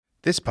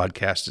This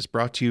podcast is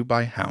brought to you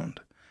by Hound.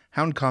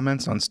 Hound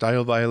comments on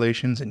style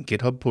violations and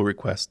GitHub pull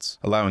requests,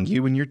 allowing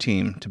you and your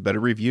team to better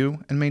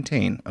review and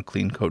maintain a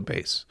clean code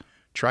base.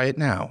 Try it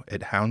now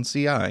at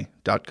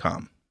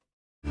houndci.com.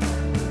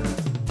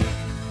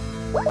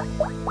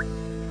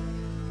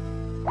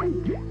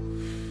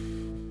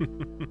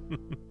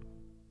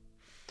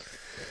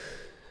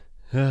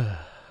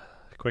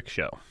 Quick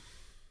show.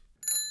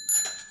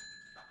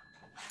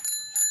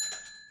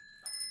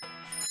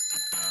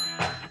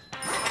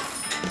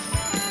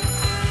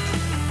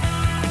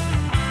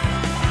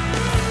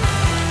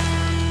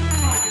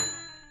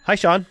 Hi,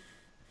 Sean.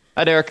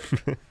 Hi, Derek.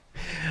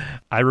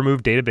 I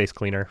removed Database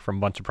Cleaner from a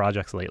bunch of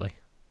projects lately.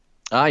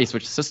 You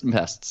switched to system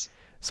tests.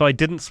 So I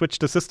didn't switch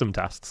to system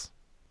tests.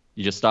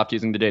 You just stopped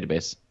using the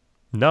database.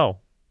 No.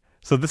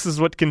 So this is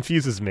what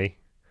confuses me.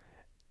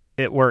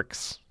 It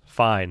works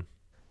fine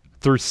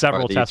through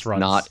several test runs.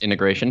 Not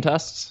integration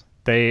tests?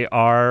 They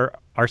are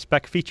our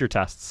spec feature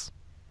tests,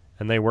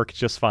 and they work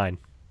just fine.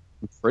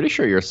 I'm pretty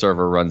sure your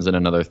server runs in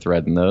another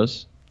thread in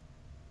those.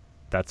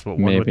 That's what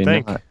one would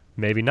think. Not.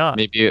 Maybe not.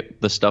 Maybe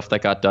the stuff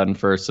that got done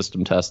for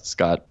system tests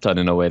got done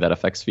in a way that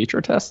affects feature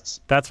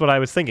tests. That's what I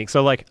was thinking.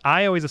 So,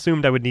 I always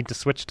assumed I would need to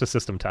switch to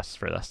system tests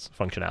for this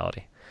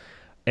functionality.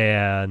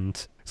 And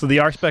so the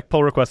RSpec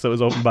pull request that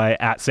was opened by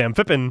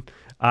 @SamFippen,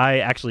 I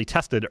actually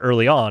tested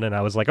early on, and I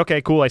was like,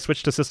 okay, cool, I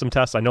switched to system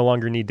tests. I no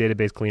longer need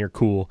Database Cleaner,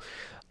 cool.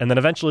 And then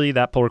eventually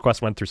that pull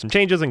request went through some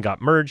changes and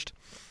got merged.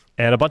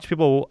 And a bunch of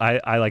people,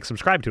 I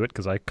subscribed to it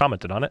because I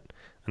commented on it,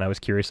 and I was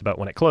curious about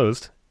when it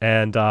closed.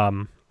 And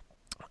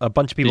a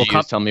bunch of people... Did you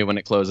use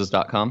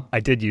tellmewhenitcloses.com? I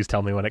did use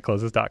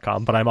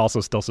tellmewhenitcloses.com, but I'm also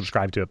still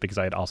subscribed to it because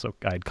I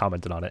had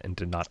commented on it and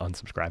did not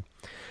unsubscribe.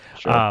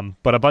 Sure.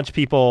 But a bunch of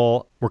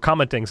people were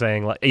commenting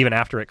saying, even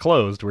after it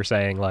closed, were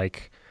saying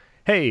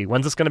hey,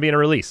 when's this going to be in a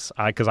release?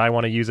 Because I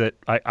want to use it.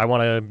 I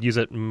want to use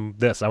it in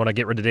this. I want to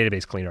get rid of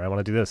Database Cleaner. I want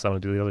to do this. I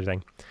want to do the other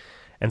thing.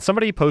 And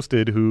somebody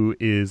posted who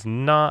is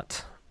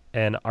not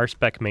an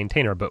RSpec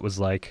maintainer, but was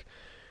like,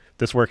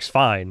 this works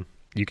fine.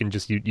 You can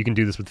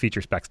do this with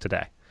feature specs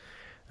today.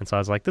 And so I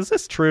was like, is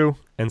this true?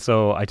 And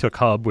so I took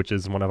Hub, which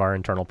is one of our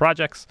internal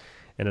projects,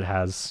 and it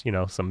has,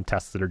 some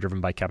tests that are driven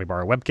by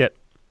Capybara WebKit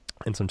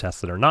and some tests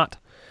that are not.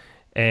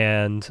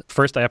 And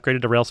first I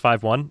upgraded to Rails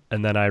 5.1,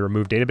 and then I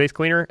removed Database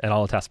Cleaner, and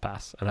all the tests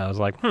pass. And I was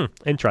like,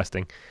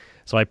 interesting.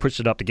 So I pushed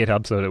it up to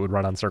GitHub so that it would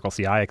run on Circle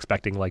CI,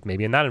 expecting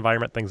maybe in that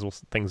environment things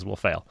will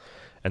fail.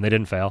 And they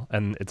didn't fail,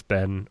 and it's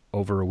been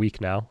over a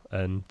week now,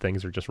 and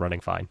things are just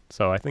running fine.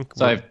 So I think...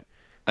 So I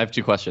have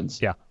two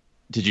questions. Yeah.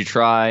 Did you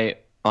try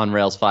on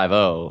Rails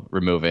 5.0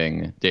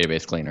 removing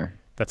Database Cleaner?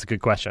 That's a good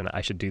question.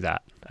 I should do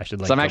that.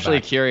 So I'm actually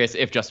curious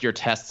if just your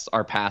tests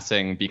are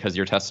passing because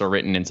your tests are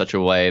written in such a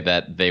way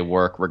that they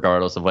work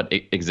regardless of what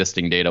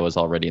existing data was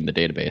already in the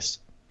database.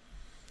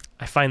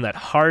 I find that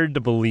hard to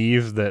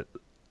believe that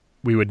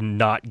we would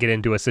not get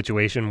into a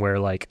situation where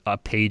a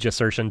page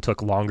assertion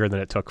took longer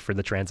than it took for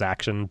the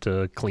transaction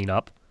to clean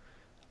up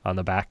on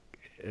the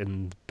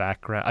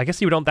background. I guess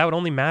that would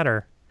only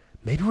matter.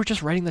 Maybe we're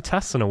just writing the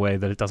tests in a way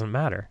that it doesn't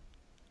matter.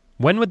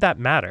 When would that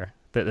matter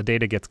that the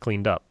data gets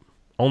cleaned up?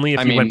 Only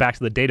if you went back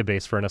to the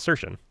database for an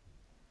assertion.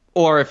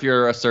 Or if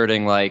you're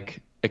asserting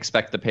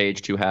expect the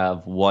page to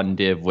have one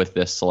div with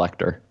this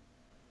selector.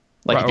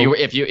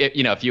 If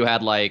you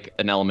had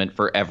an element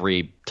for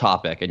every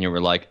topic and you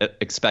were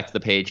expect the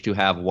page to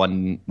have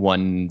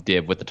one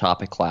div with the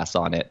topic class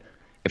on it.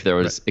 If there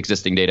was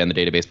existing data in the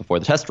database before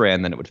the test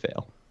ran, then it would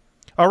fail.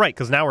 Oh, right,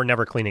 because now we're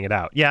never cleaning it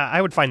out. Yeah, I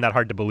would find that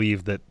hard to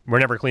believe that we're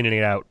never cleaning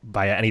it out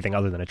by anything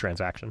other than a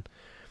transaction.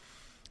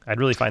 I'd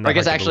really find that I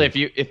guess hard to actually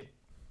believe.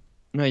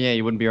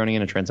 you wouldn't be running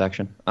in a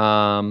transaction.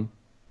 Yeah,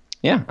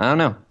 I don't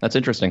know. That's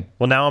interesting.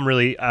 Well, now I'm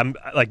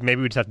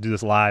maybe we just have to do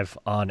this live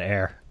on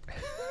air.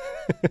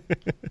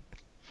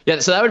 Yeah,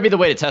 so that would be the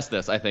way to test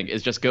this, I think,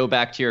 is just go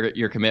back to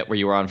your commit where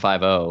you were on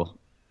 5.0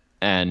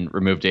 and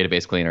remove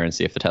Database Cleaner and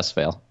see if the tests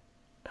fail.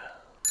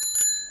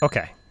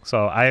 Okay,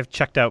 so I've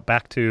checked out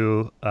back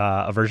to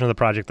a version of the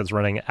project that's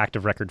running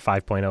Active Record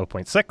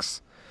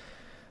 5.0.6.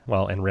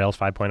 Well, in Rails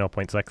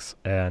 5.0.6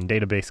 and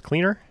Database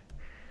Cleaner.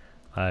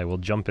 I will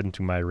jump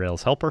into my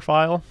Rails helper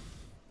file.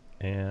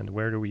 And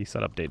where do we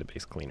set up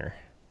Database Cleaner?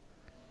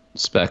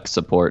 Spec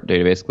support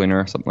Database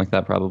Cleaner, something like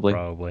that, probably.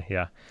 Probably,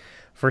 yeah.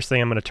 First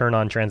thing, I'm going to turn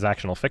on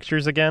transactional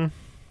fixtures again.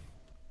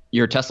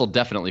 Your test will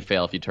definitely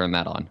fail if you turn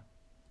that on.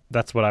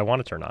 That's what I want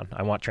to turn on.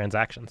 I want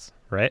transactions,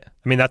 right?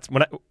 I mean, that's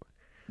when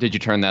Did you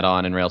turn that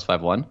on in Rails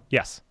 5.1?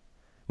 Yes.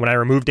 When I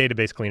removed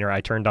Database Cleaner,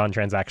 I turned on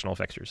transactional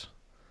fixtures.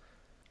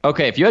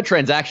 Okay, if you had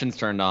transactions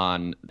turned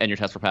on and your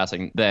tests were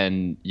passing,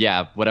 then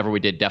yeah, whatever we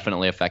did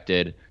definitely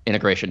affected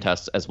integration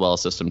tests as well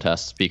as system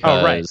tests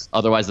because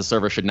otherwise the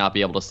server should not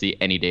be able to see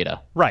any data.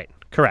 Right,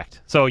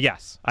 correct. So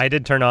yes, I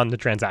did turn on the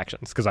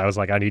transactions because I was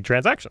like, I need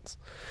transactions.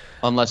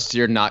 Unless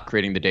you're not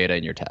creating the data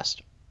in your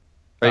test.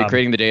 Are you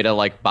creating the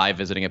data by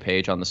visiting a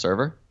page on the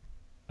server?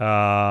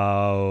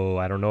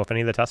 I don't know if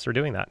any of the tests are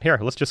doing that. Here,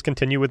 let's just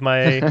continue with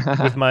my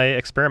with my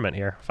experiment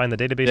here. Find the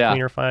database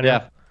cleaner file.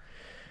 Yeah.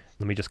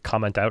 Let me just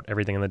comment out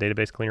everything in the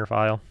database cleaner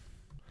file.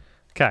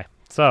 Okay,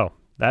 So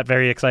that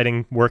very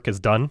exciting work is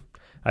done.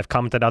 I've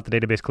commented out the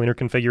database cleaner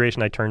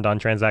configuration. I turned on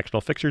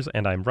transactional fixtures,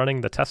 and I'm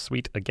running the test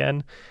suite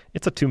again.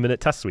 It's a 2-minute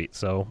test suite,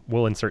 so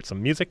we'll insert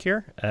some music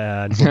here,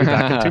 and we'll be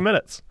back in 2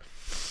 minutes.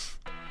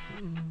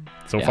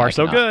 So far,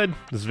 so good.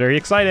 This is very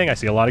exciting. I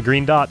see a lot of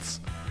green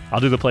dots. I'll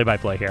do the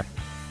play-by-play here.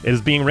 It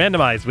is being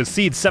randomized with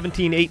seed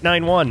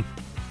 17891.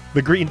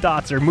 The green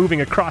dots are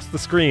moving across the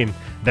screen.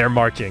 They're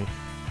marching,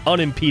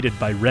 unimpeded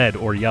by red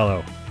or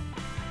yellow.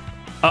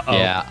 Uh-oh.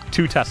 Yeah.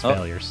 2 test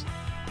failures.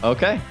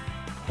 Okay.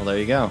 Well, there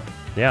you go.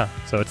 Yeah,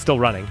 so it's still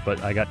running,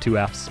 but I got 2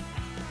 Fs.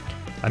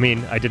 I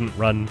mean, I didn't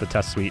run the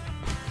test suite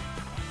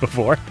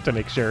before to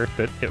make sure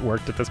that it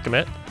worked at this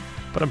commit,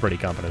 but I'm pretty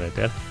confident it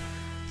did.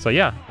 So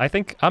yeah, I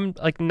think I'm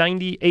like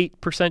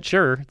 98%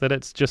 sure that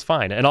it's just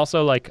fine. And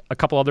also like a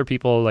couple other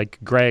people like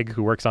Greg,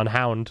 who works on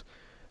Hound,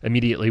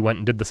 immediately went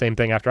and did the same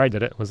thing after I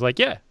did it. Was like,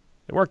 yeah,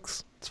 it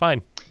works. It's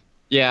fine.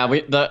 Yeah,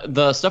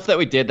 the stuff that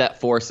we did that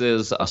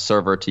forces a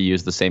server to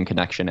use the same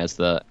connection as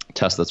the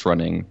test that's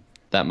running,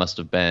 that must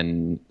have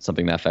been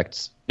something that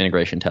affects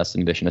integration tests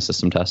in addition to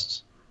system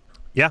tests.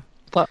 Yeah.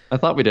 I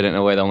thought we did it in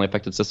a way that only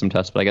affected system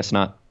tests, but I guess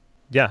not.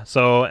 Yeah,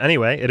 so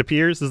anyway, it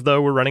appears as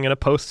though we're running in a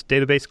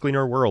post-database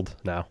cleaner world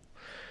now,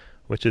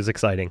 which is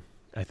exciting,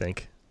 I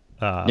think.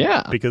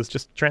 Yeah. Because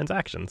just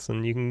transactions,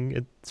 and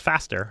it's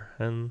faster,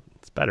 and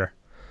it's better.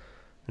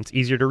 It's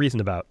easier to reason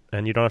about,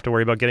 and you don't have to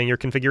worry about getting your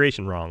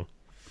configuration wrong.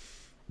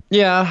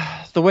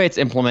 Yeah, the way it's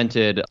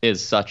implemented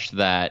is such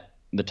that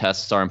the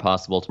tests are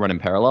impossible to run in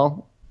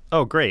parallel.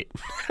 Oh, great.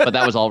 But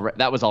that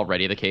was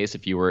already the case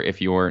if you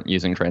weren't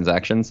using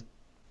transactions.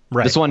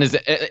 Right. This one is,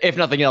 if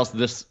nothing else,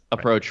 this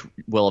approach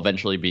will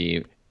eventually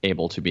be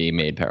able to be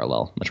made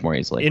parallel much more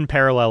easily. In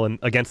parallel and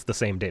against the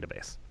same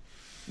database.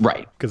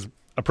 Right. Because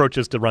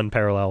approaches to run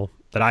parallel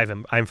that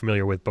I'm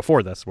familiar with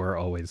before this were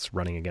always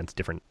running against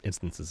different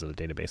instances of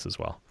the database as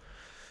well.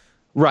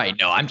 Right.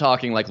 No, I'm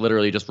talking like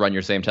literally just run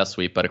your same test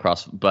suite, but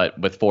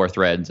with 4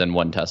 threads and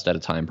 1 test at a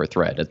time per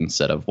thread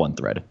instead of 1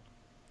 thread.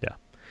 Yeah.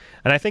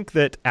 And I think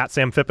that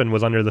 @SamFippen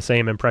was under the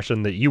same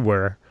impression that you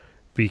were,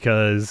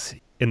 because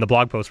in the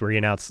blog post where he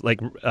announced, like,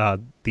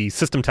 the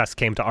system test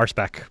came to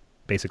RSpec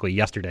basically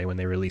yesterday when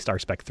they released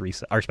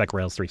RSpec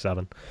Rails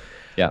 3.7.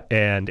 Yeah.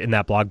 And in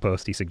that blog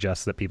post, he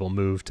suggests that people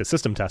move to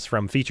system tests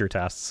from feature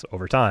tests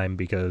over time,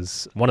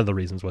 because one of the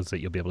reasons was that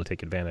you'll be able to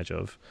take advantage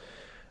of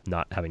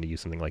not having to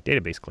use something like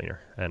Database Cleaner.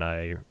 And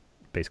I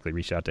basically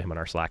reached out to him on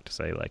our Slack to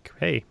say, like,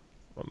 hey,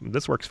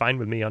 this works fine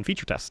with me on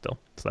feature tests still.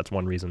 So that's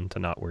one reason to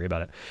not worry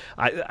about it.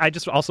 I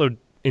just also,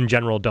 in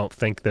general, don't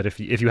think that if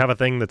you have a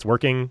thing that's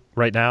working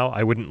right now,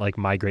 I wouldn't like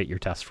migrate your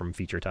tests from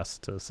feature tests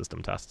to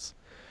system tests.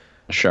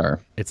 Sure.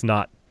 It's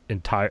not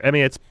entire. I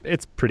mean,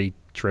 it's pretty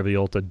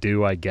trivial to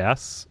do, I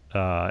guess,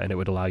 and it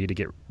would allow you to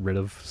get rid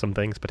of some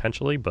things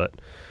potentially. But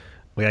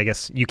I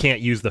guess you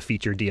can't use the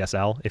feature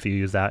DSL if you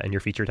use that in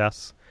your feature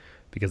tests,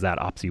 because that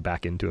opts you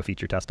back into a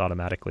feature test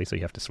automatically. So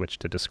you have to switch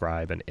to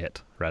describe and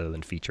it rather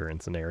than feature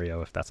and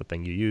scenario if that's a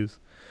thing you use.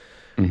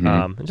 Mm-hmm.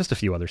 And just a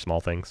few other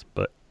small things,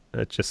 but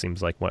it just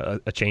seems like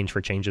a change for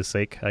change's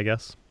sake, I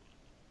guess.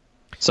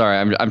 Sorry,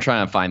 I'm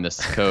trying to find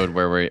this code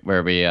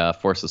where we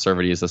force the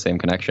server to use the same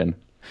connection.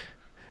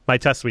 My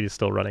test suite is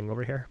still running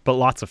over here, but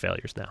lots of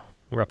failures now.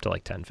 We're up to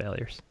like 10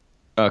 failures.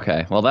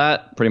 Okay, well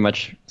that pretty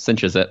much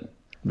cinches it.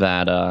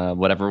 That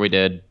whatever we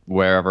did,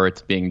 wherever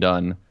it's being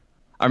done.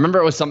 I remember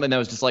it was something that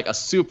was just like a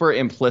super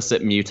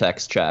implicit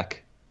mutex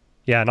check.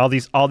 Yeah, and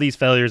all these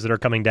failures that are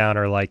coming down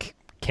are like,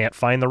 can't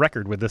find the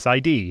record with this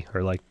ID,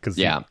 or like because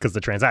the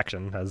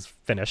transaction has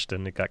finished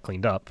and it got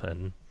cleaned up,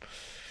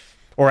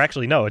 or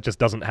actually no, it just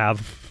doesn't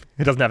have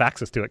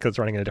access to it because it's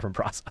running in a different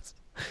process,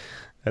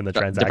 and the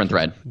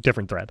transaction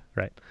different thread,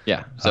 right?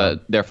 Yeah, so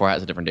therefore it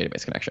has a different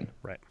database connection,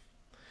 right?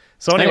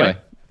 So anyway.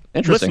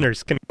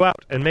 Listeners can go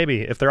out and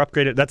maybe, if they're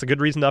upgraded, that's a good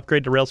reason to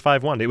upgrade to Rails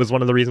 5.1. It was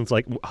one of the reasons,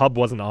 like, Hub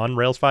wasn't on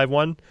Rails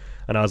 5.1,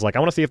 and I was like, I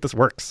want to see if this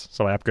works.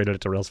 So I upgraded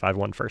it to Rails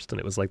 5.1 first, and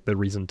it was like the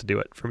reason to do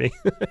it for me,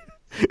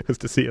 was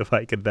to see if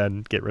I could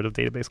then get rid of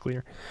Database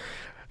Cleaner.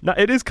 Now,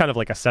 it is kind of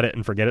like a set it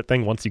and forget it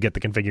thing. Once you get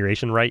the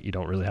configuration right, you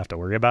don't really have to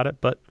worry about it,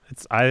 but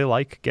I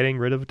like getting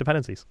rid of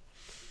dependencies.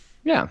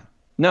 Yeah.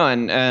 No,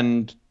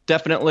 and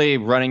definitely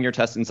running your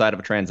test inside of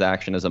a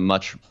transaction is a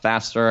much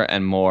faster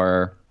and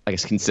more, I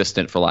guess,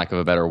 consistent, for lack of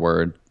a better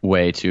word,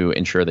 way to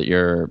ensure that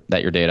your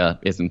data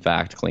is in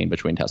fact clean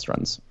between test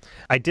runs.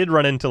 I did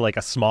run into like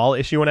a small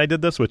issue when I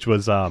did this, which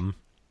was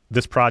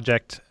this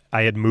project,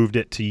 I had moved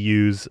it to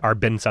use our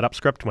bin setup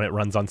script when it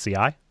runs on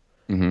CI,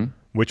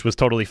 which was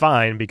totally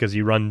fine because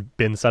you run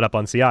bin setup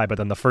on CI, but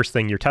then the first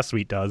thing your test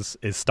suite does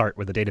is start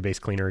with the database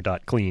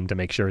cleaner.clean to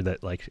make sure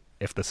that, like,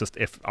 if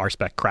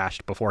RSpec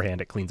crashed beforehand,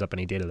 it cleans up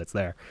any data that's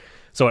there.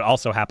 So it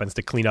also happens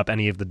to clean up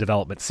any of the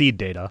development seed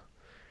data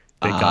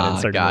that got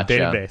inserted in the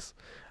database.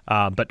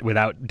 But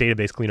without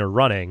Database Cleaner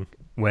running,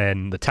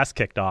 when the test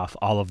kicked off,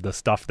 all of the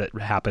stuff that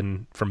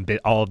happened from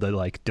all of the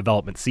like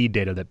development seed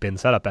data that bin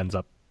setup ends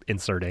up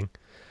inserting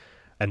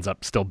ends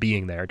up still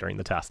being there during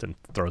the test and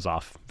throws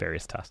off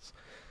various tests.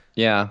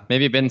 Yeah,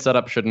 maybe bin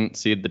setup shouldn't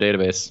seed the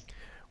database.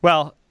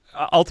 Well,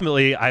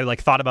 ultimately I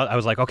I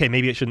was like, okay,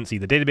 maybe it shouldn't see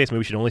the database. Maybe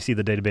we should only see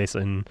the database.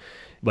 And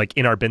like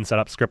in our bin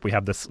setup script, we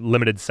have this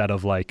limited set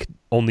of like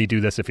only do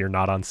this if you're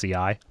not on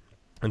CI.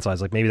 And so I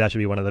was like, maybe that should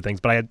be one of the things.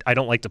 But I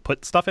don't like to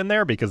put stuff in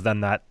there because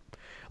then that,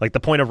 like the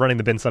point of running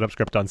the bin setup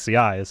script on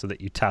CI is so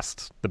that you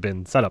test the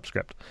bin setup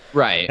script.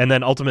 Right. And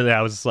then ultimately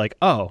I was like,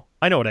 oh,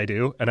 I know what I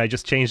do. And I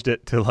just changed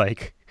it to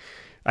like,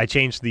 I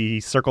changed the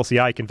Circle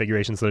CI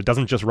configuration so that it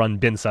doesn't just run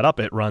bin setup.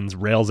 It runs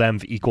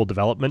railsenv equal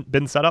development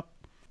bin setup.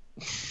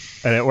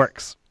 And it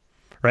works,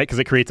 right? Because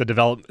it creates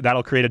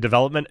that'll create a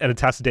development and a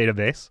test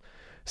database,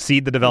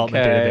 seed the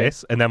development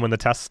database. And then when the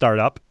tests start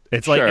up,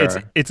 it's like,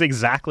 it's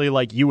exactly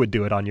like you would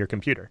do it on your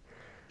computer.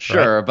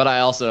 Sure, right? But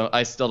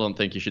I still don't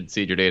think you should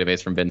seed your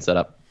database from bin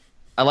setup.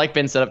 I like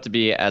bin setup to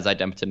be as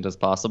idempotent as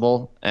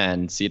possible,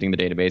 and seeding the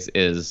database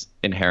is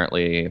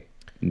inherently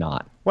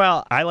not.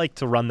 Well, I like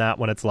to run that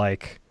when it's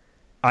like,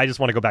 I just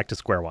want to go back to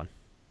square one,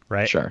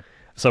 right? Sure.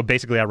 So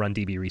basically I run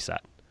DB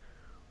reset,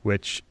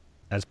 which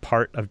as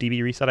part of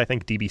DB reset, I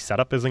think DB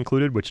setup is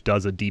included, which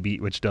does DB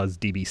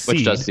seed.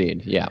 Which does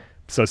seed, yeah.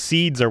 So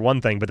seeds are one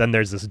thing, but then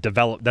there's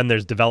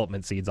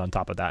development seeds on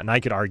top of that. And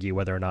I could argue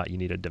whether or not you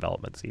needed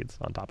development seeds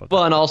on top of that.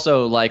 Well, and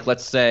also, like,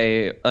 let's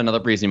say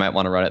another reason you might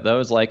want to run it, though,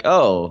 is like,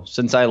 oh,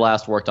 since I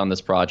last worked on this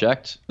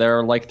project, there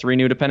are like 3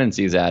 new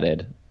dependencies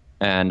added,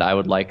 and I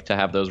would like to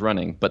have those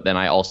running. But then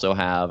I also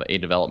have a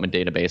development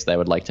database that I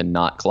would like to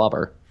not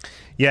clobber.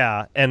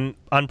 Yeah, and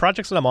on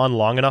projects that I'm on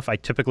long enough, I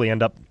typically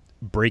end up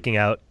breaking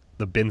out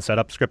the bin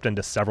setup script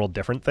into several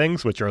different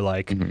things, which are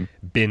like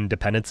bin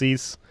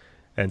dependencies.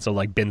 And so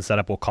like bin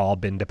setup will call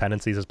bin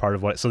dependencies as part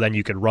of what, so then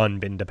you could run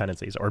bin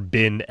dependencies or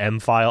bin m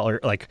file, or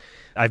like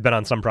I've been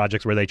on some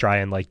projects where they try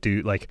and like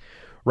do like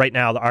right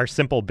now our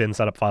simple bin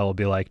setup file will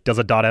be like, does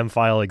a .m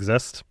file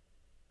exist?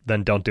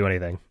 Then don't do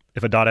anything.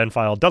 If a .n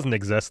file doesn't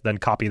exist, then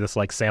copy this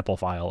like sample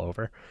file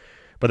over.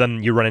 But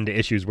then you run into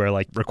issues where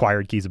like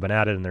required keys have been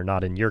added and they're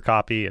not in your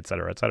copy, et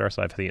cetera, et cetera.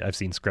 So I've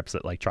seen scripts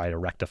that like try to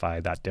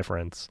rectify that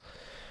difference.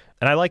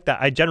 And I like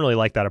that. I generally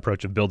like that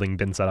approach of building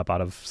bin setup out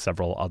of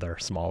several other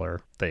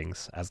smaller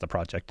things as the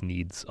project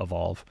needs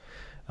evolve.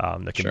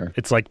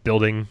 It's like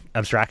building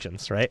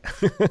abstractions, right?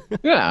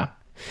 Yeah.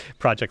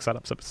 Project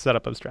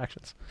setup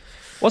abstractions.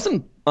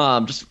 Wasn't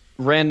just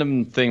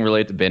random thing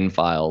related to bin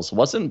files.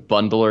 Wasn't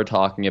Bundler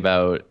talking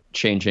about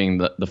changing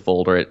the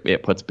folder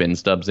it puts bin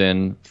stubs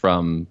in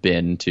from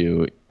bin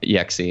to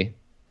exe?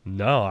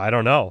 No, I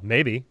don't know.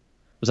 Maybe.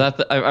 Was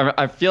that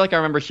I feel like I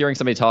remember hearing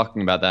somebody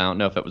talking about that. I don't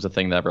know if it was a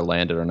thing that ever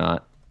landed or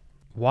not.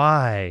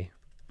 Why?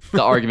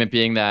 The argument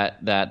being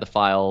that the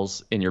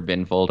files in your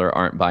bin folder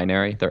aren't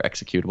binary, they're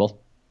executable.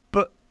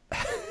 But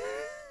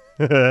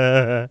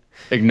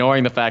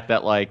ignoring the fact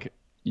that like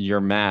your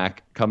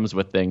Mac comes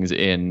with things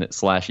in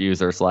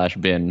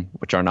 /user/bin,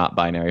 which are not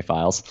binary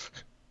files.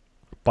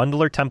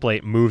 Bundler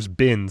template moves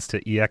bins to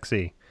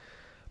exe.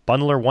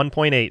 Bundler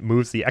 1.8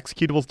 moves the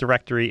executables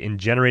directory in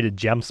generated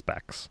gem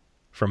specs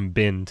from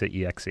bin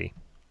to exe.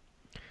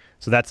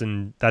 So that's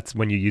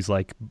when you use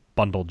like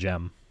bundle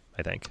gem,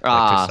 I think.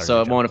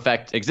 So it won't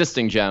affect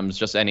existing gems,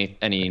 just any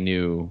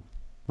new,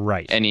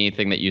 right?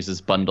 Anything that uses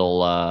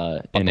bundle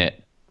init,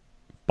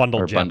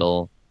 bundle or gem.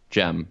 bundle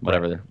gem,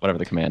 whatever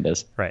the command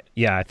is. Right.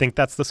 Yeah, I think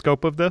that's the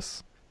scope of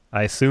this.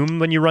 I assume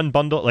when you run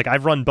bundle, like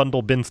I've run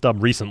bundle bin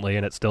stub recently,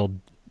 and it still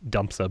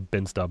dumps a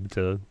bin stub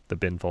to the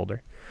bin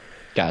folder.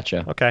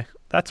 Gotcha. Okay,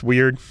 that's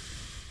weird.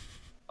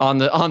 On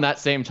that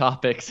same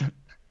topic.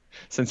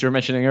 Since you were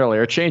mentioning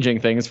earlier, changing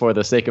things for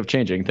the sake of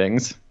changing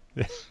things.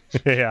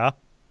 Yeah.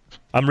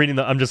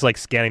 I'm just like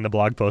scanning the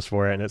blog post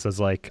for it, and it says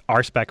like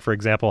RSpec, for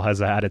example, has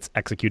had its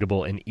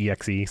executable in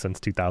exe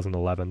since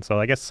 2011. So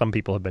I guess some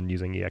people have been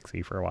using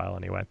exe for a while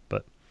anyway,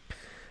 but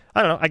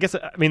I don't know.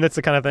 I mean, that's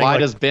the kind of thing. Why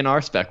does bin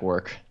RSpec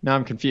work? Now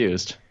I'm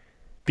confused.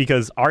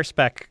 Because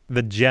RSpec,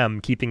 the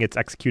gem keeping its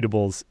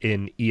executables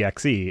in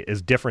exe,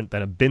 is different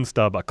than a bin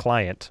stub a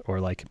client or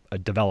like a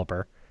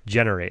developer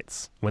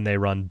generates when they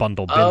run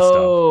bundle bin stub.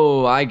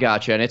 Oh, I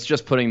gotcha. And it's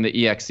just putting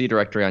the exe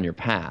directory on your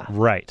path.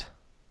 Right.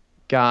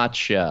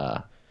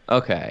 Gotcha.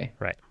 Okay.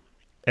 Right.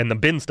 And the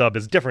bin stub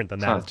is different than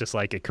that. It's just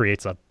like it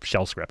creates a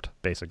shell script,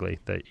 basically,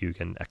 that you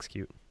can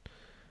execute.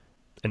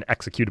 An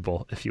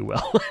executable, if you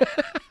will.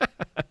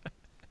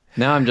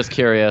 Now I'm just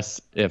curious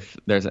if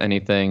there's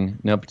anything.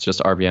 Nope, it's just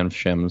RBM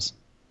shims.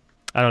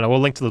 I don't know. We'll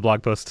link to the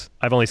blog post.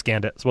 I've only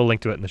scanned it, so we'll link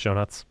to it in the show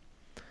notes.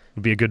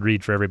 It'll be a good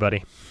read for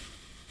everybody.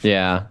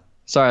 Yeah.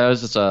 Sorry, that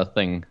was just a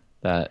thing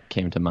that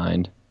came to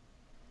mind.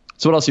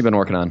 So what else have you been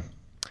working on?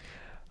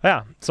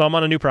 Yeah, so I'm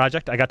on a new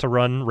project. I got to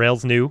run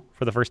Rails New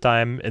for the first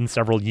time in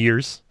several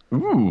years.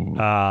 Ooh.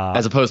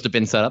 As opposed to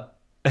bin setup?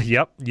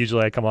 Yep.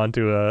 Usually I come on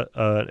to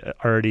a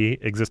already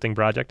existing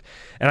project.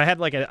 And I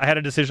had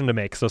a decision to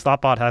make. So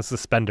Thoughtbot has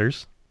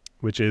Suspenders,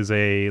 which is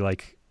a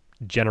like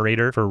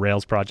generator for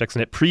Rails projects.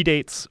 And it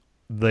predates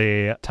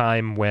the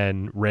time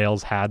when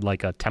Rails had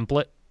like a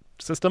template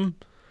system.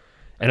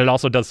 And it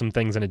also does some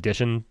things in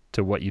addition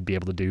to what you'd be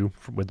able to do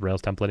with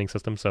Rails templating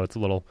system. So it's a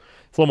little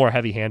more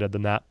heavy-handed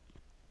than that.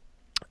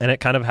 And it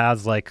kind of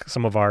has like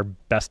some of our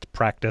best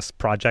practice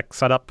project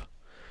setup.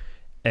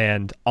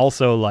 And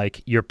also,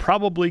 like, you're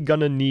probably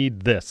going to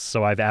need this.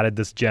 So I've added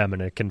this gem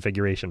and a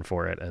configuration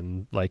for it.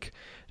 And, like,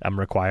 I'm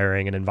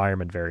requiring an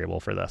environment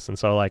variable for this. And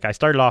so, like, I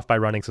started off by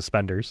running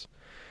suspenders.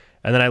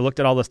 And then I looked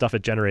at all the stuff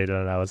it generated,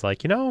 and I was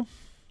like, I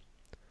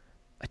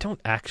don't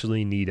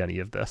actually need any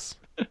of this.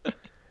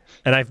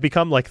 And I've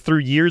become, like, through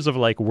years of,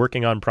 like,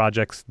 working on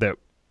projects that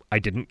I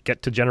didn't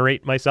get to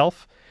generate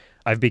myself,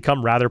 I've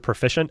become rather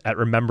proficient at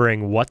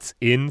remembering what's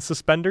in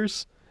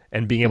suspenders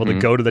and being able to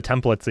go to the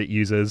templates it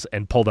uses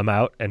and pull them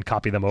out and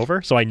copy them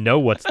over. So I know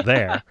what's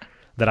there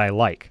that I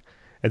like.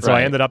 And so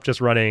I ended up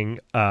just running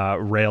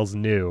Rails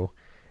new,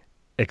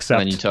 except...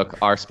 And then you took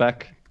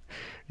RSpec?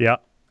 Yeah.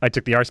 I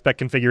took the RSpec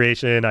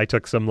configuration. I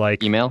took some,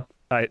 like... Email?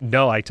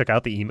 No, I took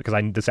out the email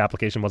because this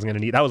application wasn't going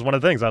to need... That was one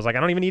of the things. I was like, I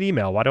don't even need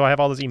email. Why do I have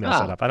all this email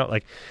set up? I don't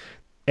like...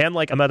 And,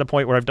 like, I'm at the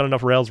point where I've done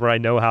enough Rails where I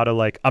know how to,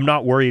 like... I'm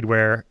not worried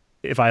where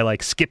if I,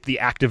 like, skip the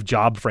active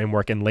job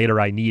framework and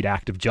later I need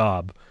active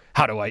job...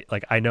 How do I,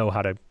 like, I know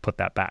how to put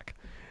that back,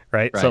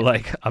 right? So,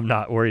 like, I'm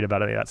not worried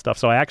about any of that stuff.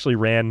 So I actually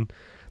ran,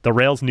 the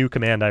Rails new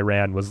command I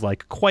ran was,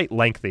 like, quite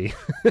lengthy.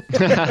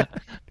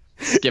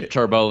 Skip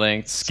turbo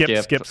links. Skip.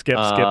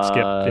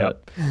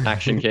 Yep.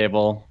 Action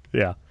cable.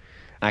 Yeah.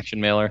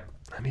 Action mailer.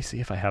 Let me see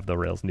if I have the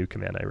Rails new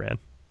command I ran.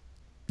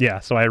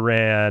 Yeah, so I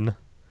ran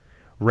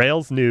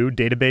Rails new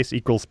database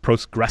equals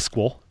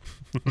PostgreSQL.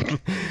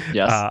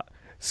 Yes.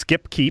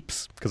 Skip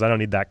keeps, because I don't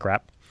need that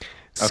crap.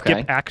 Okay.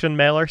 Skip action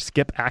mailer,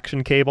 skip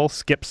action cable,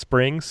 skip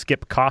spring,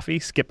 skip coffee,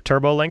 skip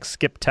turbo links,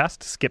 skip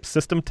test, skip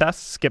system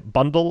test, skip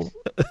bundle.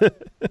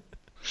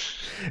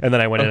 And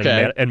then I went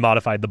in and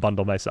modified the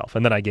bundle myself.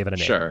 And then I gave it a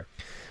name. Sure.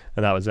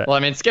 And that was it. Well, I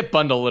mean, skip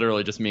bundle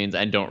literally just means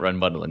and don't run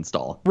bundle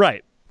install.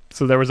 Right.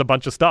 So there was a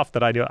bunch of stuff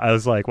that I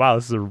was like, wow,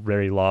 this is a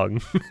very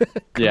long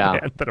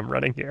command that I'm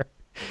running here.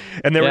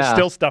 And there was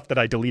still stuff that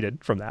I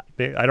deleted from that.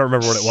 I don't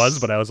remember what it was,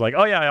 but I was like,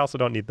 oh yeah, I also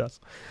don't need this.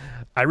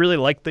 I really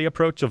liked the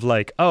approach of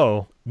like,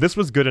 oh, this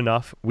was good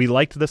enough. We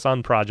liked this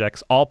on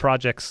projects. All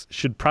projects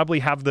should probably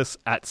have this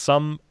at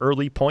some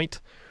early point,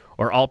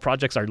 or all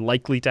projects are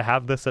likely to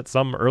have this at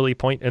some early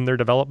point in their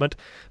development.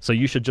 So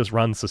you should just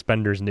run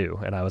suspenders new.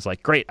 And I was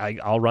like, great,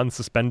 I'll run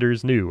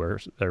suspenders new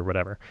or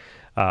whatever.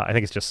 I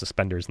think it's just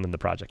suspenders and then the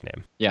project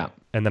name. Yeah.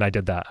 And then I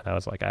did that. And I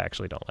was like, I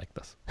actually don't like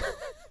this.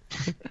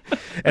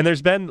 And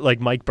there's been, like,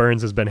 Mike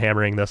Burns has been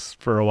hammering this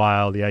for a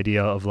while, the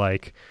idea of,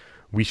 like,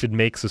 we should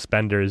make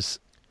suspenders.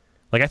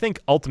 Like, I think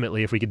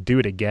ultimately if we could do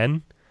it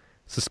again,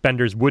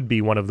 suspenders would be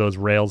one of those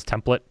Rails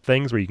template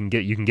things where you can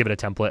give it a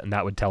template and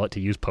that would tell it to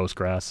use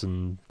Postgres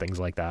and things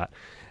like that.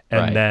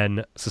 And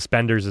then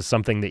suspenders is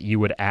something that you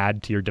would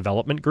add to your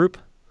development group.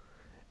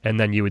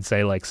 And then you would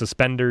say, like,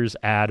 suspenders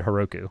add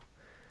Heroku.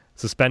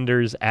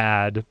 Suspenders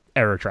add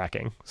error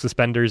tracking.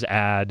 Suspenders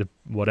add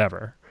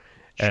whatever.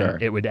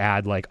 And it would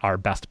add, like, our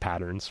best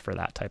patterns for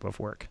that type of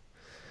work.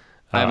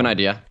 I have an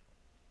idea.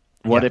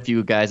 What if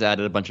you guys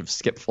added a bunch of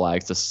skip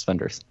flags to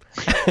suspenders?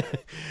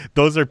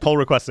 Those are pull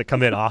requests that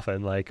come in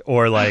often, like,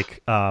 or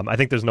like, I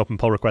think there's an open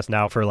pull request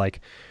now for like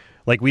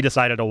we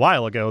decided a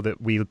while ago that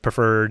we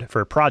preferred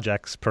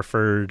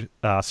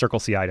Circle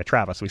CI to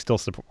Travis. We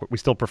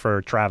still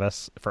prefer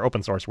Travis for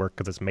open source work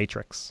because it's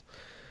Matrix.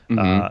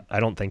 I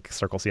don't think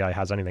Circle CI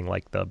has anything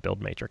like the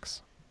build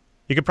matrix.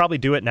 You could probably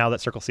do it now that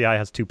Circle CI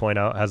has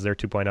their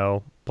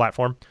 2.0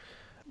 platform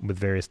with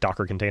various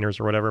Docker containers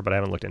or whatever, but I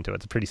haven't looked into it.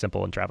 It's pretty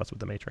simple in Travis with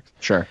the matrix.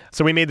 Sure.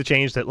 So we made the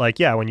change that, like,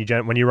 yeah, when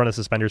you run a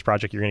suspenders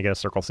project, you're going to get a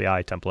Circle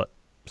CI template,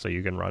 so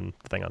you can run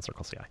the thing on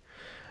Circle CI.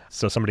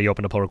 So somebody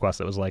opened a pull request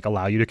that was like,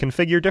 allow you to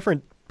configure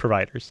different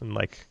providers. And,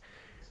 like,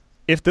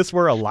 if this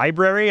were a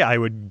library, I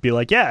would be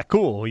like, yeah,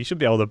 cool, you should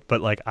be able to, but,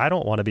 like, I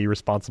don't want to be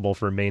responsible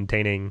for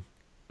maintaining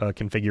a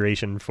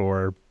configuration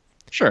for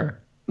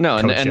No,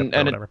 and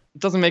it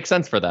doesn't make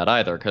sense for that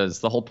either, because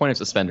the whole point of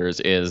suspenders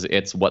is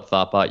it's what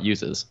Thoughtbot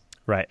uses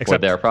for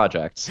their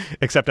projects.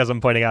 Except, as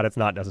I'm pointing out, it's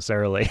not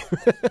necessarily.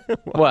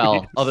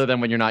 Well, other than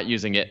when you're not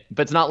using it.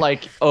 But it's not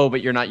like, oh,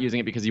 but you're not using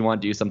it because you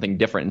want to do something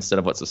different instead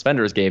of what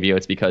suspenders gave you.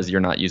 It's because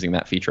you're not using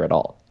that feature at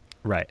all.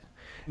 Right.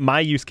 My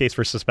use case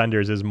for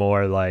suspenders is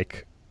more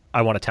like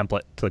I want a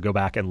template to go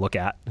back and look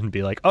at and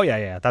be like, oh,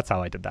 yeah, that's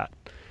how I did that.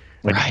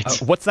 Like,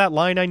 right. What's that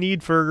line I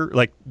need for,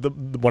 like,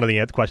 one of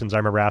the questions I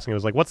remember asking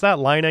was like, what's that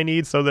line I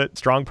need so that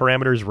strong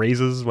parameters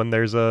raises when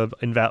there's a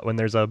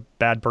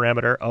bad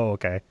parameter? Oh,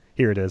 okay,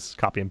 here it is.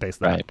 Copy and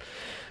paste that. Right.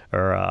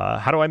 Or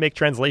how do I make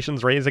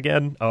translations raise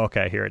again? Oh,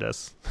 okay, here it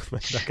is.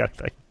 That kind of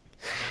thing.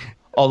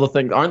 All the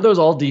things, aren't those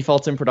all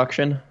defaults in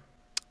production?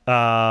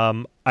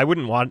 I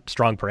wouldn't want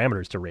strong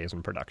parameters to raise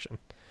in production.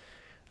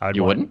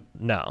 Wouldn't?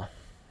 No.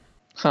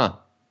 Huh.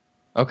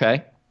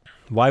 Okay.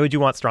 Why would you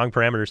want strong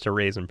parameters to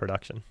raise in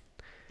production?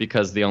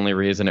 Because the only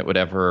reason it would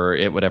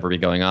ever be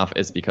going off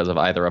is because of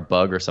either a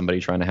bug or somebody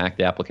trying to hack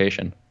the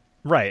application.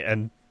 Right,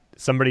 and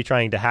somebody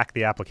trying to hack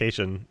the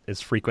application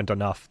is frequent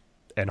enough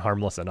and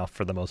harmless enough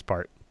for the most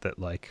part that,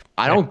 like...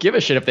 I don't give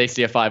a shit if they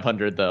see a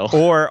 500, though.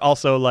 Or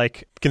also,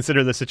 like,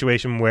 consider the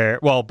situation where...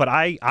 Well, but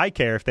I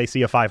care if they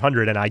see a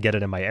 500 and I get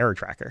it in my error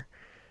tracker.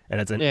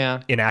 And it's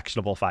an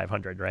inactionable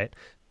 500, right?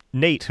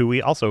 Nate, who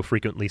we also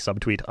frequently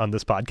subtweet on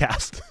this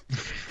podcast,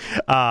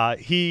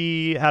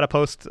 he had a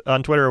post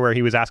on Twitter where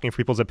he was asking for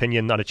people's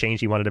opinion on a change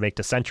he wanted to make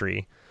to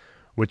Sentry,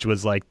 which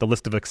was like the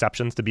list of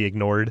exceptions to be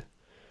ignored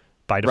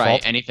by default.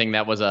 Right. Anything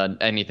that was a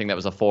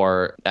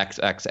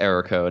 4XX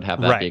error code, have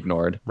that be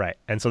ignored. Right.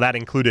 And so that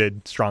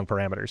included strong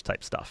parameters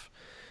type stuff.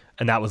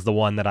 And that was the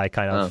one that I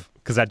kind of,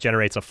 because that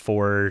generates a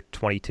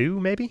 422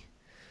 maybe?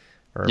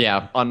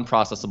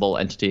 Unprocessable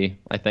entity,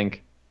 I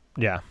think.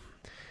 Yeah.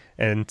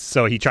 And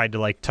so he tried to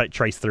like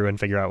trace through and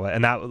figure out what,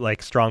 and that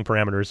like strong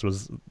parameters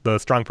was the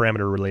strong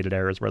parameter related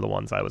errors were the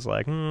ones I was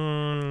like,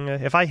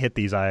 if I hit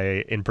these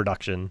in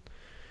production,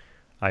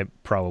 I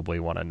probably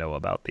want to know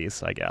about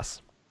these, I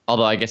guess.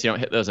 Although I guess you don't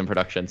hit those in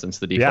production since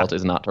the default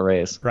is not to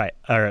raise. Right.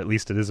 Or at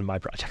least it is in my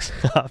projects.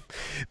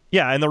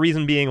 Yeah. And the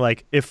reason being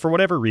like, if for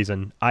whatever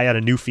reason I add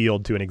a new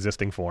field to an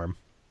existing form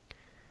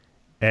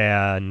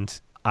and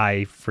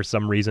I, for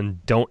some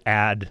reason, don't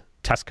add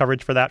test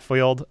coverage for that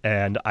field,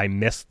 and I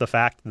miss the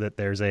fact that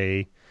there's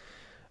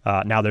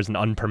now there's an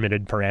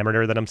unpermitted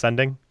parameter that I'm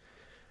sending.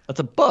 That's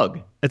a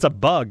bug. It's a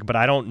bug, but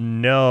I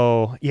don't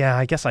know. Yeah,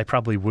 I guess I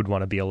probably would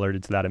want to be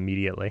alerted to that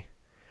immediately.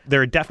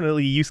 There are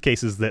definitely use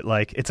cases that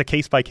like it's a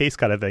case by case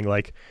kind of thing.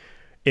 Like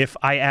if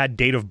I add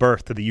date of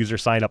birth to the user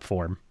sign up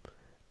form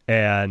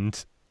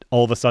and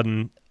all of a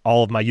sudden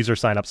all of my user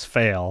signups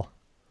fail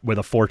with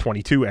a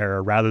 422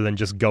 error rather than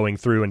just going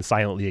through and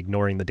silently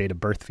ignoring the date of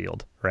birth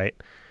field, right?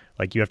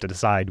 Like you have to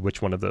decide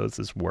which one of those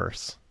is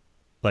worse.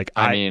 Like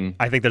I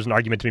think there's an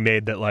argument to be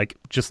made that like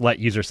just let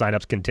user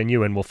signups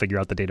continue and we'll figure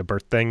out the date of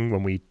birth thing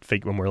when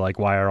we're like,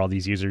 why are all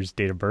these users'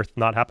 date of birth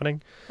not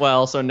happening?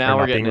 Well, so now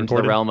we're getting into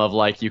the realm of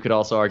like you could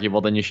also argue, well,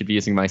 then you should be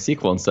using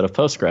MySQL instead of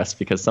Postgres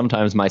because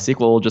sometimes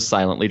MySQL will just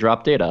silently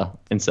drop data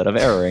instead of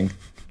erroring.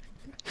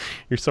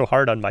 You're so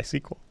hard on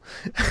MySQL.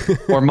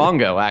 Or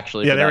Mongo,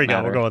 actually. Yeah, there we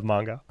go. We'll go with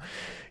Mongo.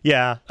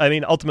 Yeah, I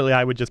mean, ultimately,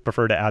 I would just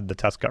prefer to add the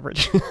test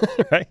coverage,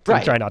 right?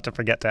 And try not to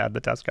forget to add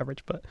the test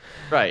coverage, but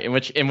right. In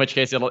which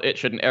case, it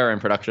shouldn't error in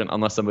production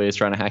unless somebody is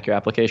trying to hack your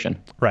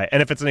application. Right,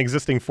 and if it's an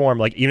existing form,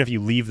 like even if you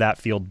leave that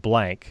field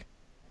blank,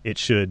 it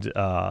should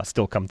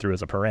still come through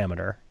as a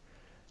parameter.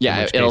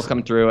 Yeah, it'll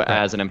come through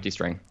as an empty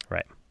string.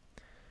 Right.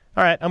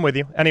 All right, I'm with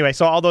you. Anyway,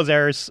 so all those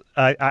errors,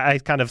 I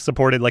kind of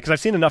supported, like, because I've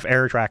seen enough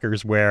error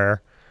trackers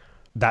where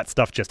that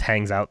stuff just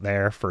hangs out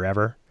there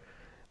forever.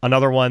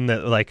 Another one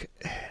that, like,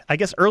 I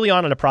guess early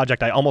on in a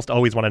project, I almost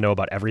always want to know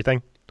about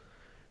everything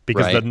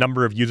because the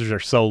number of users are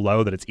so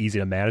low that it's easy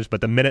to manage. But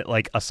the minute,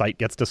 like, a site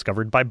gets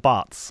discovered by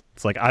bots,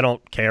 it's like, I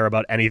don't care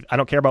about I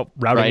don't care about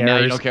routing errors. Now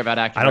you don't care about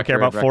active I don't care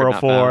about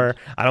 404.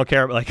 I don't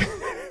care about, like,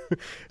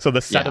 so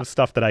the set of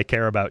stuff that I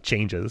care about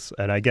changes.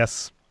 And I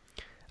guess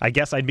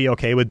I'd be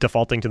okay with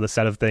defaulting to the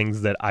set of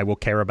things that I will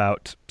care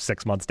about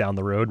 6 months down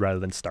the road rather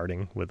than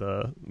starting with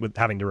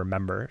having to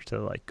remember to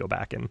like go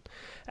back and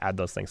add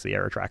those things to the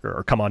error tracker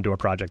or come onto a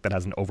project that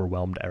has an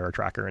overwhelmed error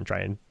tracker and try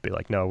and be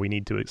like, no, we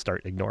need to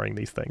start ignoring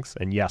these things.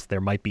 And yes,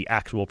 there might be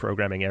actual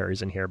programming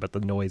errors in here, but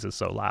the noise is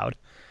so loud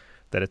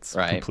that it's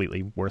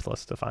completely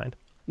worthless to find.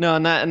 No,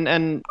 and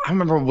I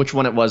remember which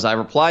one it was. I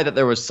replied that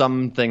there was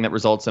something that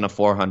results in a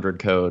 400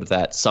 code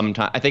that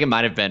sometimes, I think it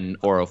might have been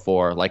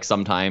 404. Like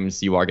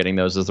sometimes you are getting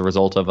those as a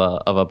result of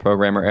a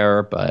programmer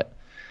error, but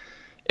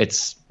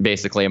it's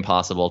basically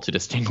impossible to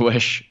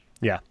distinguish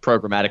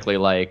programmatically.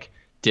 Like,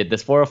 did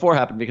this 404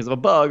 happen because of a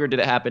bug, or did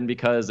it happen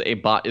because a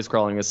bot is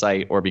crawling the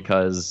site, or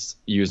because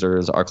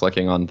users are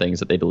clicking on things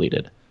that they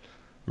deleted?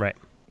 Right.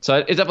 So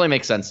it definitely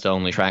makes sense to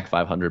only track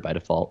 500 by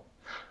default.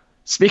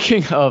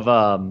 Speaking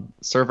of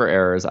server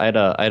errors, I had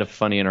a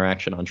funny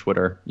interaction on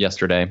Twitter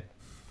yesterday.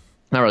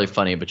 Not really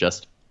funny, but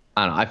just,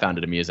 I don't know, I found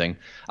it amusing.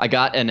 I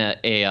got a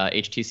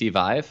HTC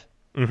Vive,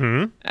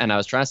 and I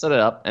was trying to set it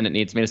up, and it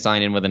needs me to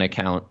sign in with an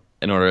account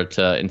in order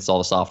to install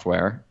the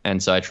software.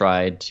 And so I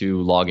tried to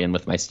log in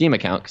with my Steam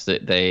account because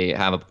they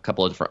have a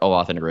couple of different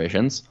OAuth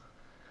integrations.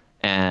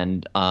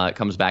 And it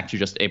comes back to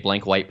just a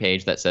blank white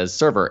page that says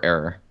server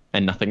error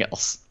and nothing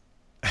else.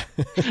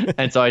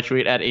 And so I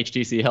tweet at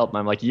HTC Help, and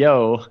I'm like,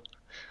 yo,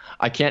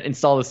 I can't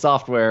install the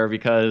software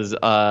because your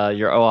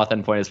OAuth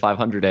endpoint is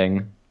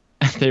 500ing.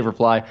 And they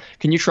reply,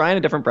 can you try in a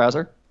different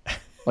browser?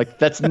 Like,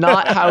 that's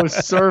not how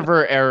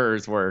server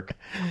errors work.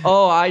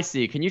 Oh, I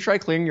see. Can you try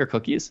clearing your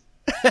cookies?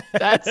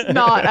 That's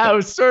not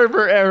how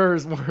server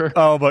errors work.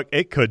 Oh, but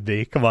it could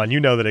be. Come on, you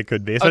know that it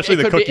could be, especially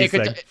the cookies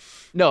thing.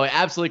 No, it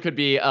absolutely could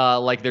be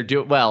like they're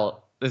doing,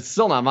 well, it's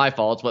still not my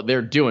fault. It's what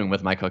they're doing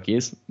with my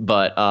cookies.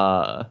 But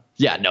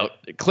yeah, no,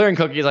 clearing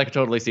cookies, I could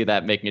totally see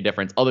that making a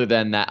difference. Other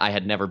than that, I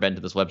had never been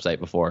to this website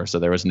before, so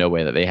there was no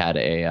way that they had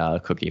a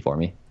cookie for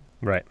me.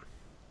 Right.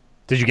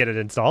 Did you get it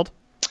installed?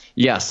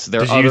 Yes,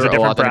 their other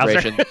OAuth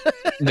integrations.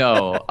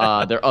 No,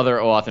 their other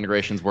OAuth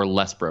integrations were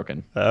less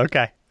broken.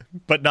 Okay,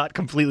 but not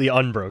completely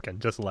unbroken,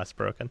 just less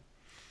broken.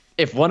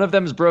 If one of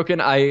them is broken,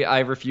 I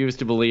refuse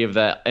to believe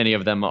that any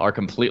of them are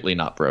completely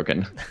not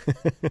broken.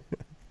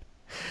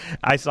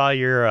 I saw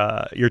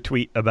your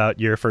tweet about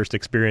your first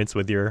experience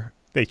with your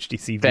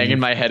HTC Vive. Banging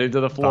my head into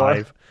the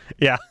floor.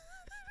 Yeah.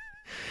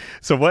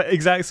 So what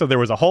exactly? So there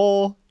was a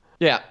hole.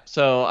 Yeah,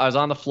 so I was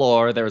on the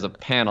floor. There was a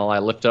panel. I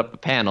lifted up the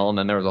panel, and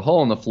then there was a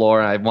hole in the floor,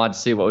 and I wanted to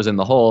see what was in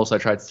the hole, so I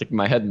tried sticking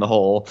my head in the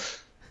hole.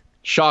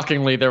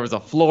 Shockingly, there was a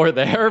floor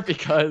there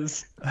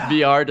because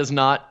VR does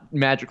not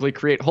magically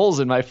create holes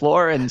in my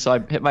floor, and so I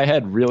hit my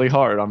head really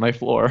hard on my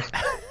floor.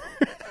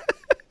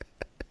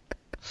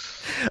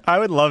 I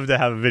would love to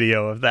have a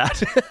video of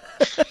that.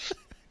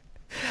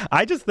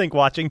 I just think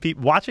watching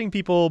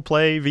people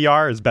play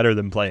VR is better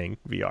than playing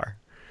VR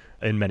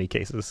in many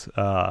cases,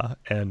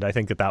 and I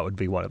think that would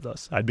be one of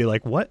those. I'd be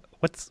like,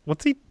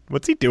 what's he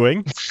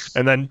doing?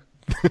 And then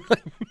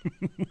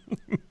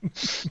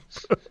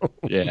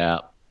yeah.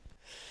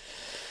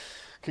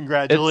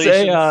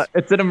 Congratulations.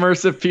 It's an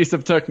immersive piece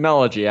of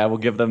technology. I will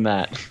give them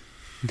that.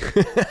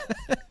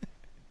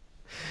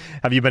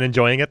 Have you been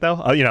enjoying it though?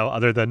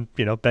 Other than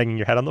banging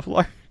your head on the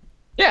floor.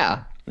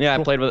 Yeah. Cool. I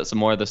played with it some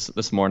more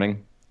this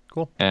morning.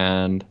 Cool.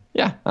 And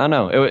yeah, I don't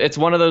know. It's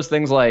one of those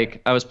things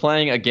like I was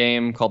playing a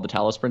game called The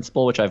Talos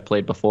Principle, which I've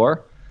played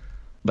before,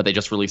 but they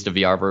just released a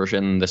VR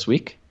version this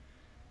week.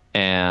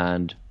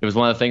 And it was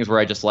one of the things where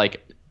I just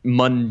like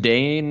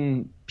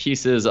mundane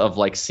pieces of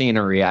like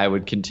scenery. I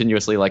would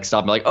continuously like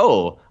stop and be like,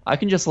 oh, I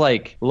can just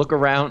like look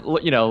around,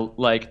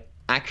 like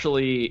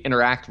actually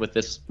interact with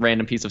this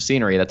random piece of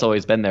scenery that's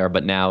always been there.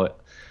 But now,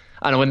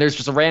 I don't know, when there's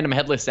just a random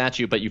headless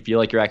statue, but you feel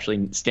like you're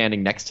actually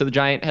standing next to the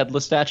giant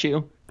headless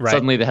statue, right.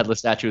 Suddenly the headless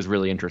statue is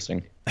really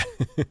interesting.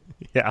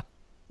 Yeah.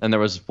 And there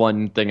was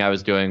one thing I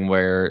was doing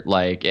where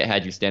like it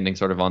had you standing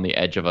sort of on the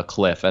edge of a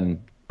cliff, and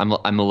I'm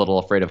a little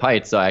afraid of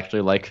heights, so I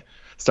actually like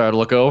started to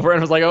look over and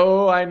was like,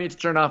 oh, I need to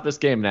turn off this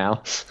game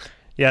now.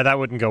 Yeah, that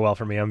wouldn't go well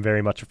for me. I'm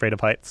very much afraid of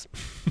heights.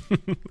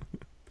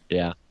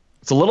 Yeah.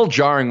 It's a little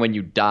jarring when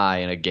you die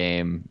in a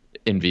game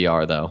in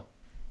VR, though.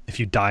 If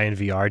you die in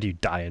VR, do you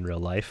die in real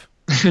life?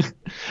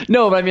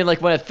 No, but I mean,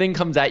 like when a thing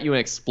comes at you and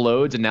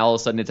explodes, and now all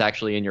of a sudden it's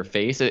actually in your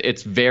face,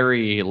 it's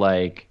very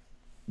like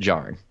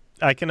jarring.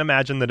 I can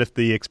imagine that if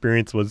the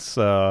experience was,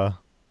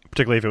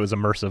 particularly if it was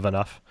immersive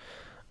enough.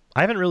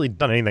 I haven't really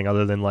done anything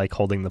other than like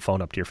holding the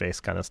phone up to your face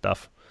kind of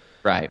stuff.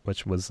 Right.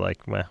 Which was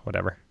like,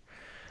 whatever.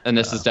 And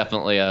this is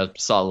definitely a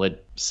solid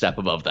step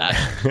above that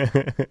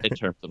in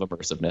terms of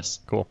immersiveness.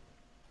 Cool.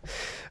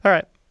 All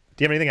right.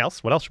 Do you have anything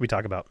else? What else should we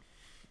talk about?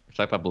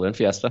 Talk about Balloon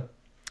Fiesta.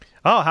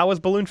 Oh, how was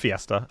Balloon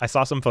Fiesta? I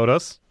saw some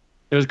photos.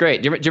 It was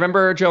great. Do you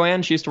remember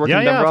Joanne? She used to work in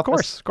the Denver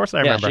office. Of course I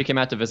remember. Yeah, she came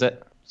out to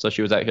visit. So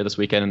she was out here this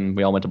weekend, and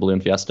we all went to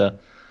Balloon Fiesta.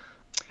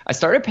 I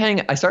started paying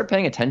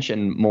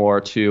attention more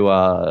to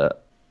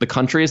the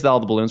countries that all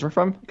the balloons were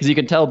from, because you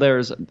can tell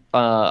there's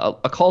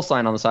a call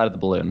sign on the side of the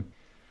balloon,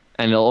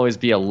 and it'll always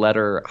be a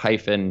letter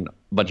hyphen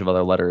a bunch of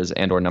other letters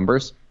and or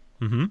numbers.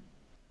 Mm-hmm.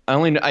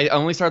 I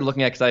only started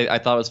looking at because I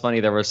thought it was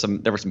funny. There were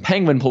some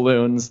penguin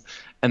balloons,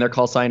 and their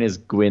call sign is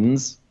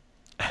Gwins,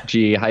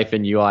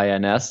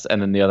 G-UINS,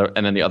 and then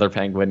the other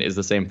penguin is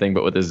the same thing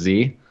but with a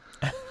Z.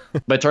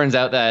 But it turns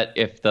out that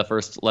if the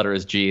first letter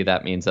is G,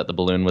 that means that the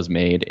balloon was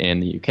made in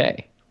the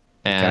UK.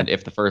 And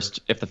if the first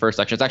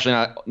section, it's actually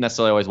not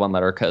necessarily always one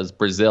letter, because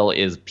Brazil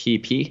is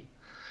PP.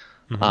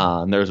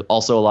 Mm-hmm. There's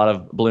also a lot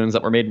of balloons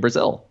that were made in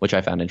Brazil, which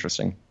I found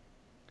interesting.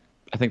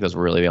 I think those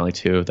were really the only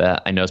two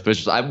that I noticed. But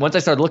it's just, once I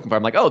started looking for it,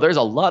 I'm like, oh, there's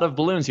a lot of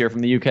balloons here from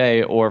the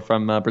UK or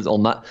from Brazil.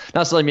 Not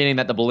necessarily meaning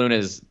that the balloon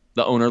is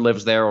the owner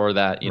lives there or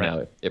that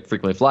know it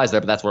frequently flies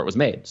there, but that's where it was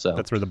made. So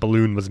that's where the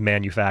balloon was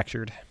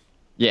manufactured.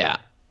 Yeah.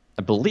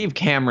 I believe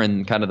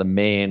Cameron, kind of the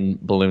main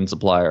balloon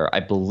supplier,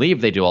 I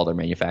believe they do all their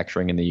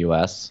manufacturing in the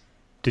U.S.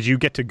 Did you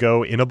get to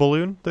go in a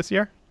balloon this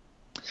year?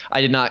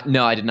 I did not.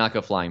 No, I did not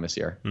go flying this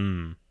year.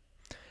 Mm.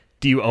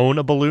 Do you own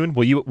a balloon?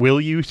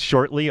 Will you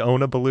shortly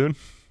own a balloon?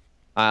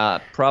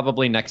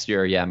 Probably next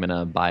year. Yeah, I'm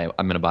gonna buy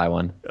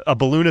one. A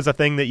balloon is a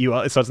thing that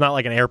so it's not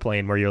like an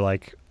airplane where you're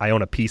like, I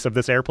own a piece of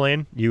this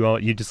airplane.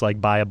 You just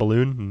like buy a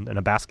balloon and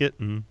a basket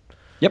and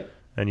yep,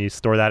 and you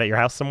store that at your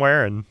house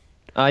somewhere and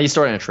you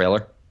store it in a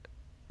trailer.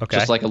 Okay.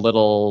 Just like a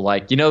little,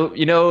 like, you know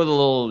the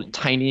little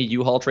tiny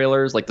U-Haul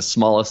trailers, like the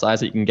smallest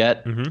size that you can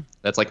get. Mm-hmm.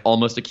 That's like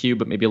almost a cube,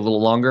 but maybe a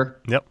little longer.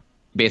 Yep.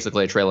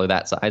 Basically a trailer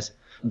that size.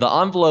 The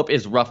envelope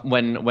is rough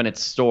when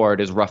it's stored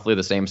is roughly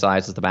the same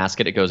size as the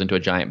basket. It goes into a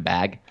giant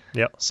bag.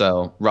 Yep.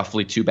 So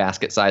roughly 2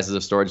 basket sizes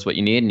of storage is what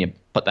you need, and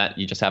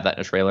you just have that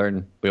in a trailer,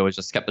 and we always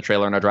just kept the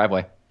trailer in our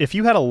driveway. If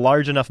you had a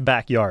large enough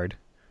backyard,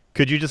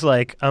 could you just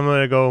like, I'm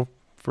going to go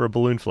for a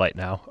balloon flight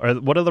now? Or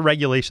what are the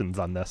regulations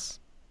on this?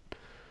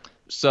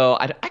 So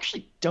I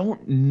actually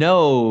don't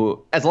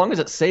know. As long as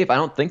it's safe, I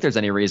don't think there's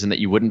any reason that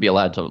you wouldn't be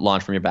allowed to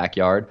launch from your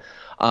backyard.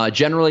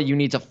 Generally, you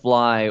need to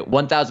fly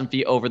 1,000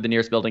 feet over the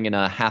nearest building in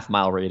a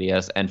half-mile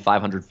radius and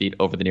 500 feet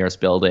over the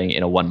nearest building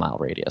in a 1-mile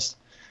radius.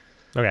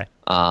 Okay.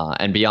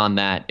 And beyond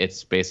that,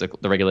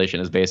 the regulation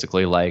is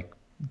basically like,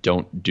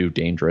 don't do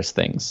dangerous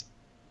things.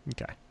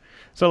 Okay.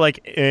 So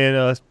like in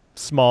a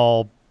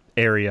small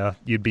area,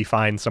 you'd be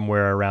fine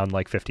somewhere around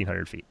like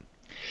 1,500 feet.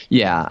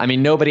 Yeah, I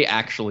mean, nobody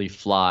actually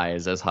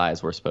flies as high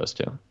as we're supposed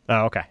to.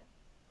 Oh, okay.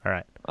 All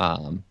right.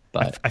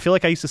 But I feel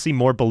like I used to see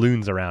more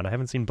balloons around. I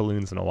haven't seen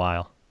balloons in a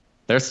while.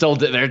 They're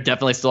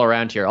definitely still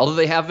around here. Although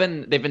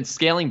they've been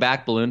scaling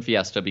back Balloon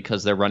Fiesta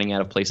because they're running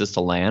out of places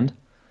to land.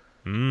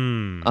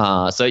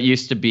 So it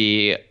used to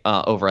be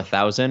over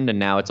 1,000, and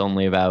now it's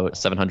only about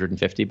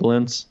 750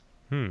 balloons.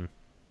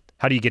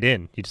 How do you get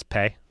in? You just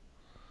pay?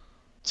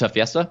 To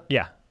Fiesta?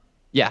 Yeah.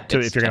 Yeah.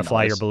 If you're going to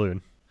fly your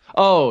balloon.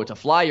 Oh, to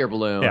fly your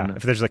balloon. Yeah,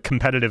 if there's a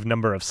competitive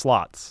number of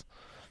slots.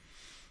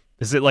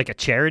 Is it like a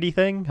charity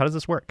thing? How does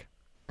this work?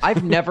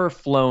 I've never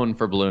flown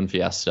for Balloon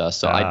Fiesta,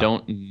 so I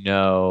don't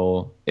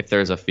know if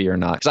there's a fee or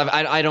not. Because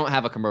I don't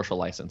have a commercial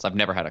license. I've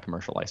never had a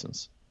commercial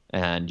license.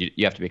 And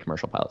you have to be a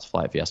commercial pilot to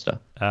fly Fiesta.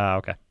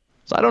 Okay.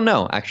 So I don't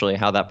know, actually,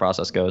 how that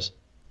process goes.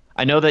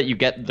 I know that you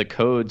get the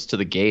codes to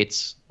the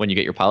gates when you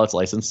get your pilot's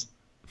license.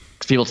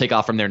 Because people take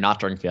off from there not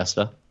during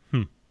Fiesta.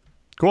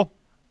 Cool.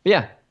 But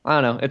yeah, I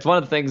don't know. It's one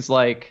of the things,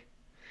 like,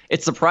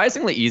 it's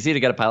surprisingly easy to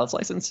get a pilot's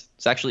license.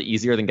 It's actually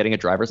easier than getting a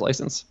driver's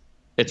license.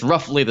 It's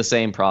roughly the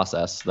same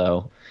process,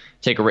 though.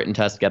 Take a written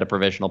test, get a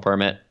provisional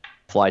permit,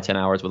 fly 10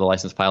 hours with a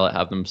licensed pilot,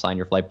 have them sign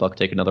your flight book,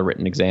 take another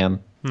written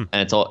exam.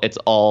 And it's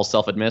all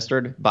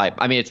self-administered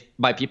it's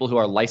by people who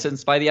are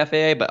licensed by the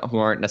FAA, but who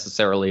aren't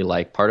necessarily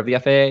like part of the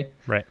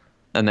FAA. Right.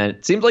 And then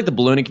it seems like the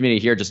ballooning community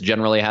here just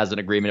generally has an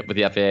agreement with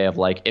the FAA of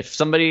like, if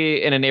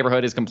somebody in a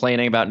neighborhood is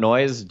complaining about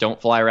noise,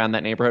 don't fly around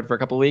that neighborhood for a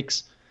couple of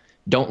weeks.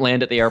 Don't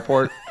land at the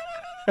airport.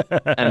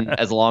 And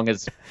as long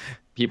as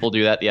people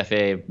do that, the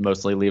FAA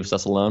mostly leaves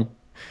us alone.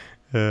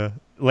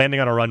 Landing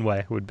on a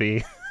runway would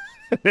be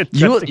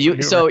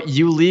so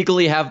you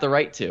legally have the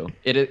right to.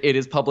 It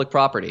is public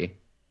property.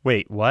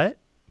 Wait, what?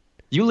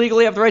 You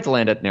legally have the right to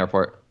land at an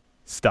airport.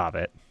 Stop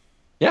it.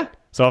 Yeah.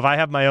 So if I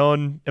have my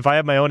own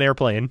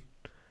airplane,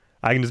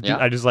 I can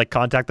just like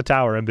contact the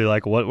tower and be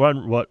like,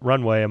 what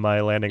runway am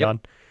I landing on?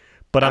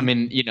 But I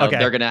mean, okay.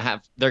 You're gonna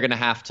have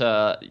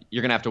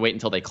to wait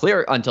until they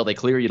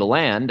clear you to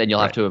land, and you'll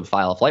have to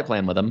file a flight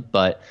plan with them.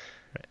 But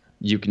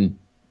you can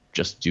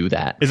just do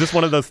that. Is this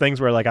one of those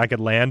things where like I could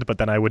land, but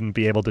then I wouldn't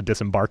be able to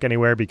disembark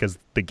anywhere because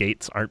the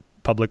gates aren't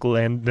public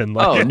land? And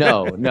like... Oh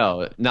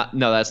no,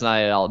 that's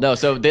not at all. No,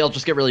 so they'll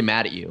just get really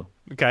mad at you.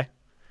 Okay,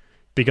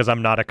 because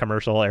I'm not a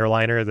commercial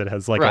airliner that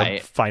has like a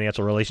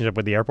financial relationship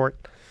with the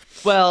airport.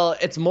 Well,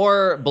 it's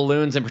more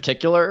balloons in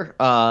particular.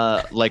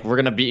 Like we're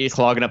gonna be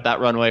clogging up that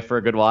runway for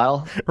a good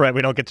while. Right,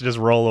 we don't get to just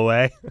roll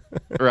away.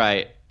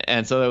 Right.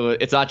 And so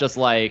it's not just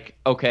like,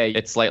 okay,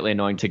 it's slightly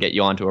annoying to get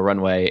you onto a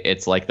runway.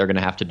 It's like they're going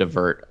to have to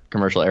divert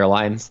commercial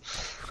airlines.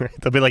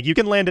 They'll be like, you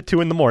can land at 2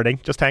 a.m.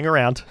 Just hang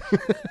around.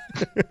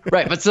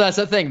 Right. But so that's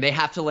the thing. They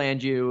have to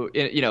land you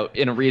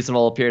in a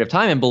reasonable period of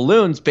time. And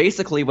balloons,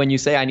 basically, when you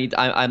say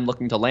I'm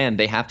looking to land,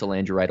 they have to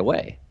land you right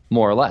away,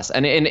 more or less.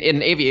 And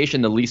in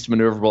aviation, the least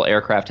maneuverable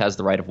aircraft has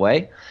the right of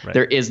way. Right.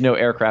 There is no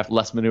aircraft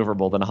less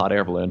maneuverable than a hot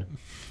air balloon.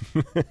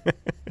 All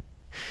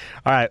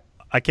right.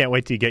 I can't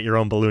wait till you get your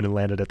own balloon and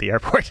land it at the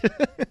airport.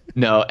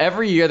 No,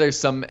 every year there's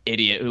some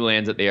idiot who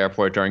lands at the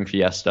airport during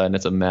Fiesta, and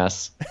it's a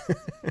mess.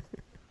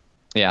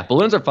 Yeah,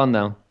 balloons are fun,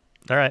 though.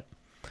 All right.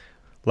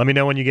 Let me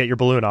know when you get your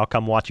balloon. I'll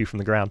come watch you from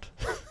the ground.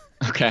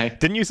 Okay.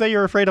 Didn't you say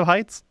you're afraid of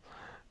heights?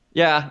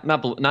 Yeah,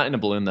 not in a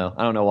balloon, though.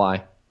 I don't know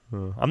why.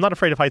 I'm not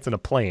afraid of heights in a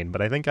plane,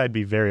 but I think I'd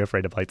be very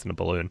afraid of heights in a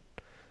balloon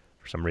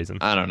for some reason.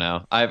 I don't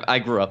know. I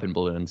grew up in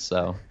balloons,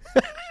 so...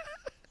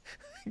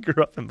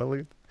 Grew up in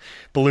balloons.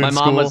 My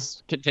mom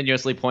was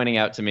continuously pointing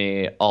out to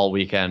me all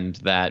weekend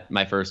that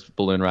my first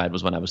balloon ride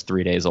was when I was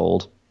 3 days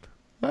old.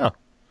 Oh,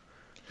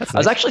 that's nice. I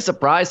was actually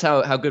surprised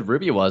how good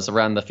Ruby was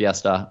around the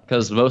Fiesta,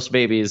 because most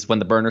babies, when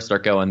the burners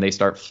start going, they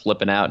start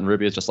flipping out, and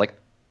Ruby is just like,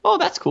 oh,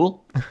 that's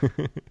cool.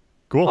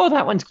 Cool. Oh,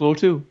 that one's cool,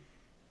 too.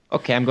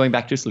 Okay, I'm going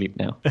back to sleep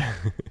now. If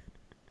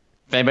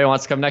anybody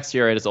wants to come next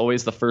year, it is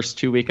always the first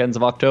 2 weekends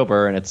of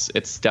October, and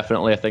it's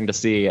definitely a thing to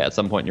see at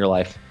some point in your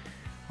life.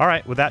 All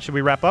right, with that, should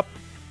we wrap up?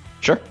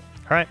 Sure.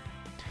 All right.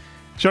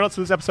 Show notes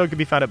for this episode can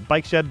be found at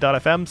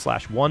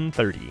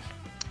bikeshed.fm/130.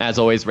 As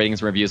always,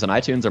 ratings and reviews on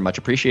iTunes are much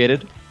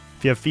appreciated.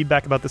 If you have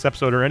feedback about this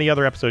episode or any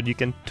other episode, you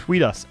can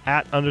tweet us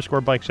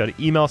 @_bikeshed,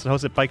 email us at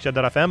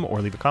host@bikeshed.fm,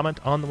 or leave a comment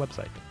on the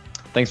website.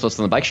 Thanks for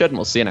listening to The Bike Shed, and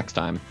we'll see you next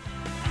time.